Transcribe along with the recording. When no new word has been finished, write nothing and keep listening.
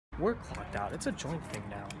We're clocked out. It's a joint thing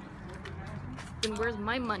now. Then where's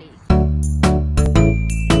my money?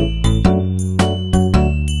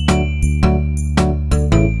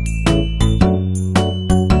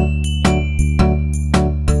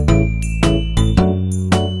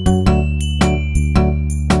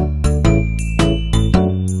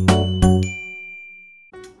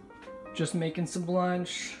 Just making some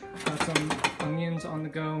lunch. Got some onions on the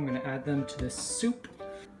go. I'm gonna add them to this soup.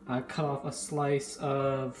 I cut off a slice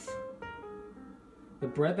of the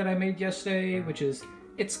bread that I made yesterday, which is,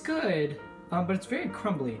 it's good, but it's very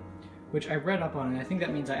crumbly, which I read up on, and I think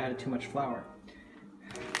that means I added too much flour.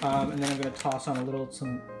 And then I'm gonna toss on a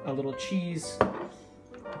little cheese,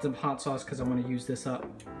 some hot sauce, because I want to use this up.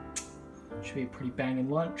 Should be a pretty banging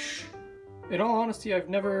lunch. In all honesty, I've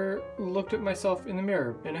never looked at myself in the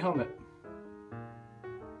mirror in a helmet.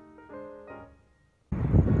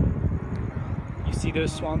 You see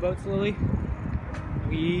those swan boats, Lily?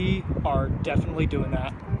 We are definitely doing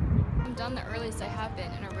that. I'm done the earliest I have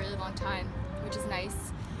been in a really long time, which is nice.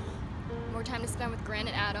 More time to spend with Grant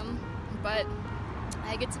and Adam, but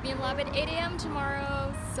I get to be in lab at 8 a.m.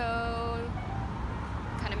 tomorrow, so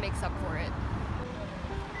kind of makes up for it.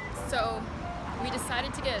 So we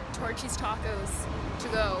decided to get Torchy's tacos to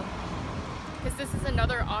go, because this is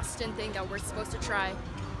another Austin thing that we're supposed to try,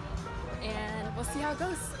 and we'll see how it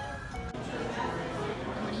goes.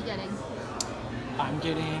 What are you getting? I'm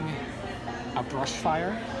getting a brush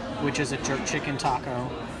fire, which is a jerk chicken taco,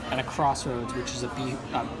 and a Crossroads, which is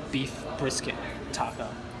a beef brisket taco.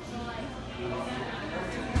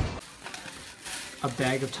 A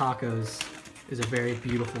bag of tacos is a very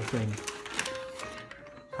beautiful thing.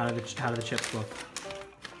 How do the chips look?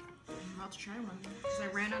 I'm about to try one, because I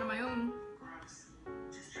ran out of my own.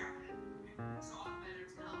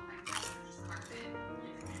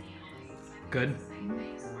 Good.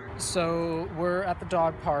 So we're at the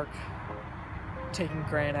dog park taking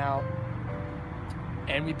Grant out,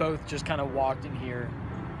 and we both just kind of walked in here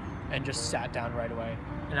and just sat down right away.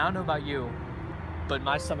 And I don't know about you, but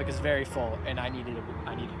my stomach is very full and I needed to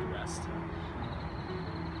rest.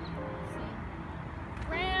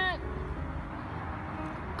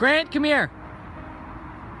 Grant, come here.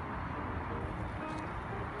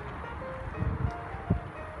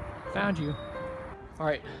 Found you. All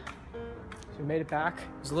right. So we made it back.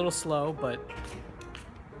 It was a little slow, but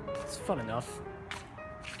it's fun enough.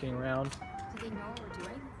 Getting around. Do they know what we're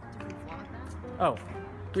doing? Do we vlog that? Oh,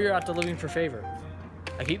 we are out to Living for Favor.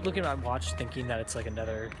 I keep looking at my watch thinking that it's like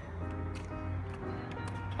another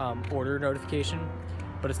order notification,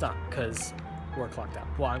 but it's not, because we're clocked out.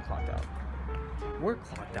 Well, I'm clocked out. We're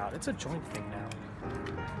clocked out. It's a joint thing now.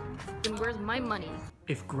 Then where's my money?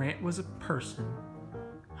 If Grant was a person,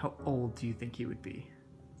 how old do you think he would be?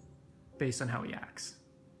 Based on how he acts.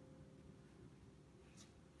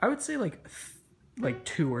 I would say like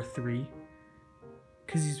 2 or 3.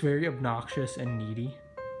 Because he's very obnoxious and needy.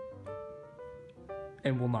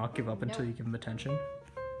 And will not give up until you give him attention.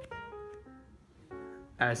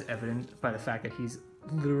 As evident by the fact that he's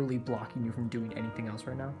literally blocking you from doing anything else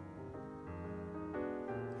right now.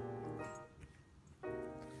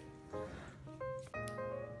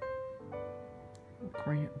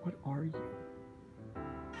 Grant, what are you?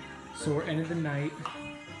 So we're ending the night,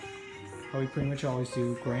 how we pretty much always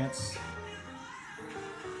do. Grant's,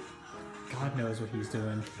 God knows what he's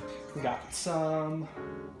doing. We got some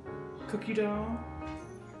cookie dough,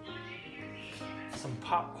 some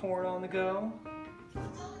popcorn on the go,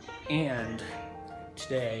 and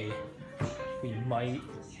today we might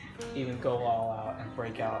even go all out and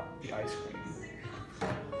break out the ice cream.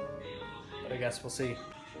 But I guess we'll see.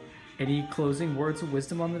 Any closing words of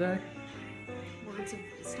wisdom on the day? Words of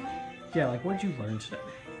wisdom? Yeah, like what did you learn today?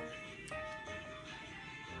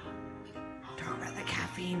 Talk about the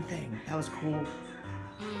caffeine thing. That was cool.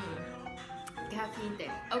 Caffeine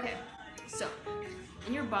thing. Okay, so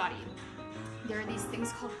in your body, there are these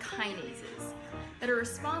things called kinases that are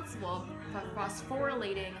responsible for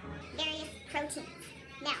phosphorylating various proteins.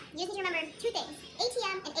 Now, you just need to remember 2 things,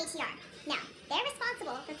 ATM and ATR. Now, they're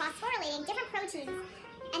responsible for phosphorylating different proteins,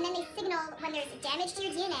 and then they signal when there's damage to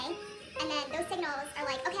your DNA, and then those signals are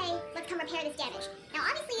like, okay, let's come repair this damage. Now,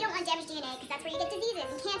 obviously you don't want damaged DNA because that's where you get diseases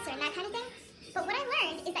and cancer and that kind of thing, but what I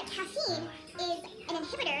learned is that caffeine is an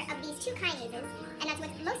inhibitor of these 2 kinases, and that's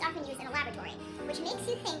what's most often used in a laboratory, which makes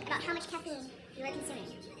you think about how much caffeine you are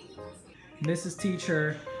consuming. Mrs.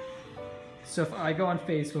 Teacher, so if I go on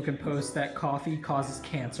Facebook and post that coffee causes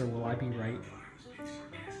cancer, will I be right?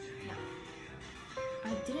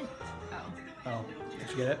 I didn't. Oh. Oh, did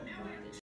you get it?